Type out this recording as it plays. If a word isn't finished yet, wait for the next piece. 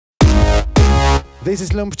This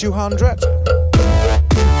is Lump200.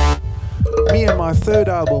 Me and my third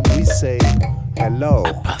album, we say hello.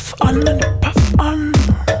 Puff on and puff on.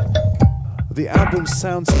 The album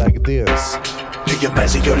sounds like this. Do you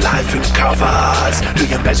measure your life in covers? Do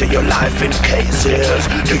you measure your life in cases?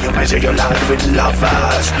 Do you measure your life in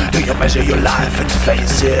lovers? Do you measure your life in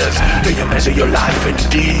faces? Do you measure your life in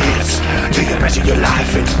deeds? Do you measure your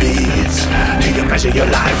life in beats? Do you measure your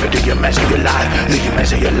life, or do you measure your life? Do you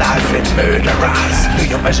measure your life in murderers? Do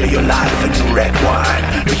you measure your life in red wine?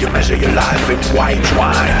 Do you measure your life in white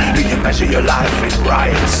wine? Do you measure your life in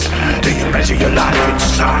rights? Do you measure your life in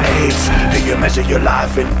sides? Do you measure your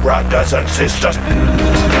life in brothers and sisters?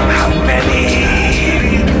 How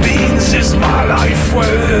many beans is my life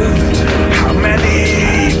worth? How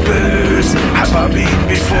many birds have I been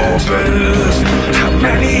before birth? How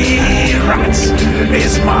many rats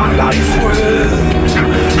is my life worth?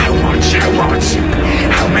 How much, how much,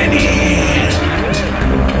 how many?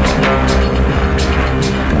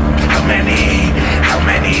 How many, how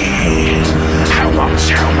many? How much,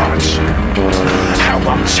 how much? How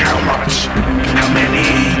much, how much? How many,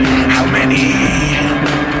 how many?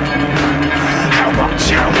 How much,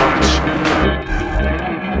 how much?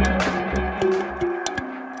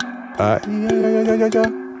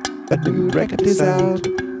 A new record is out.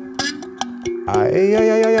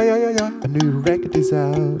 A new record is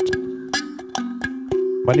out.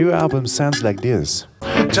 My new album sounds like this.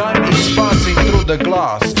 Time is passing through the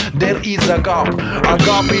glass. There is a gap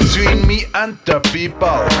between me and the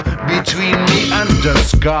people, between me and the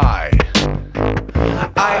sky.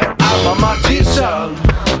 I am a magician,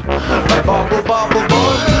 a bubble, bubble,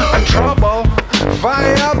 ball, and trouble.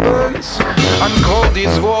 Fire burns, and cold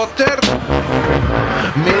is water.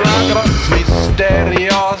 Milagros,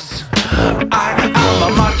 mysterious. I am a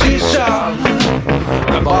magician,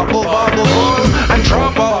 a bubble, bubble, ball, and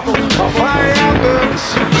trouble. Fire burns,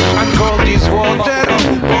 and cold is water.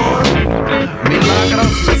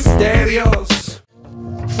 Milagros, mysterious.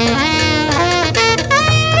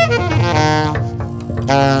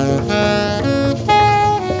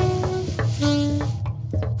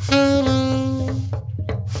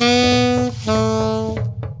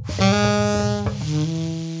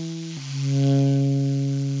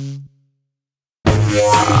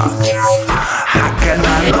 How can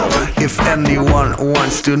I know if anyone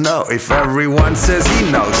wants to know? If everyone says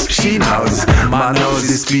he knows, she knows. My nose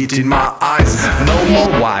is beating my eyes, no more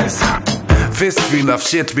wise. Fistful of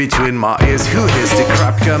shit between my ears. Who hears the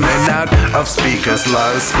crap coming out of speakers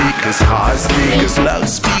low, speakers high, speakers low,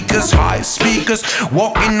 speakers high, speakers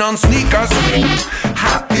walking on sneakers?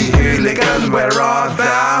 Happy hooligan, where art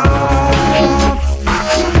thou?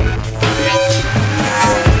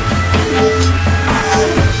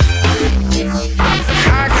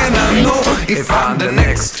 If I'm the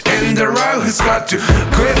next in the row who's got to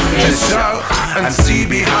quit the show and see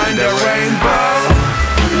behind the rainbow.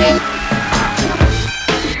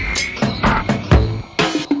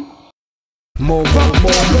 More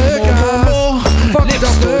burgers. Fucked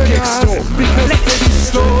up burgers. Because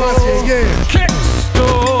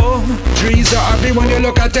Kickstorm. Trees are ugly when you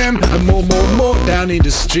look at them. And more down in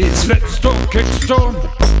the streets. Let's talk Kickstorm.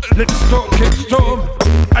 Let's talk Kickstorm.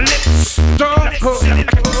 Let's talk.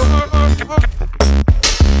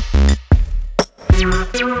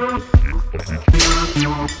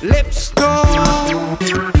 Lipstorm,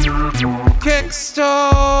 Kickstorm,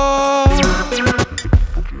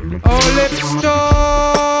 oh Lipstorm.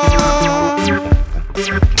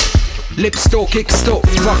 Lipstore, Kickstore,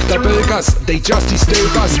 fuck the burgers, they just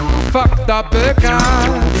disturb us. Fuck the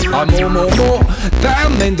burgers, more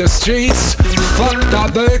down in the streets. Fuck the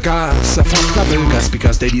burgers,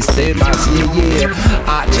 because they disturb us, yeah.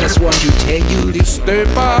 I just want to tell you, disturb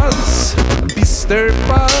us.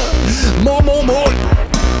 More.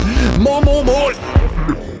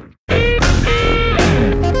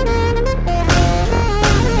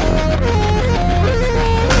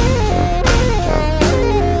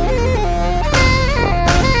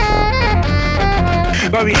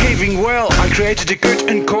 By behaving well, I created a good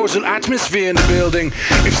and cordial atmosphere in the building.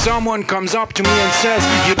 If someone comes up to me and says,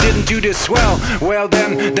 you didn't do this well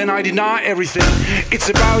then I deny everything. It's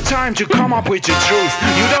about time to come up with your truth.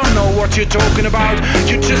 You don't know what you're talking about,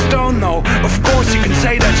 you just don't know. Of course you can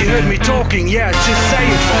say that you heard me talking, yeah, just say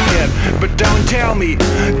it, fuck it. But don't tell me,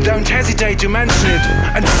 don't hesitate to mention it.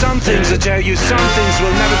 And some things I tell you, some things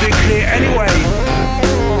will never be clear anyway.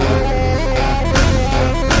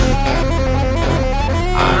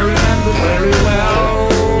 Very well,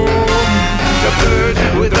 the bird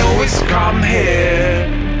would always come here.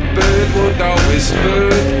 Bird would always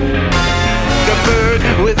bird. The bird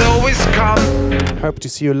would always come. Hope to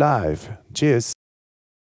see you live. Cheers.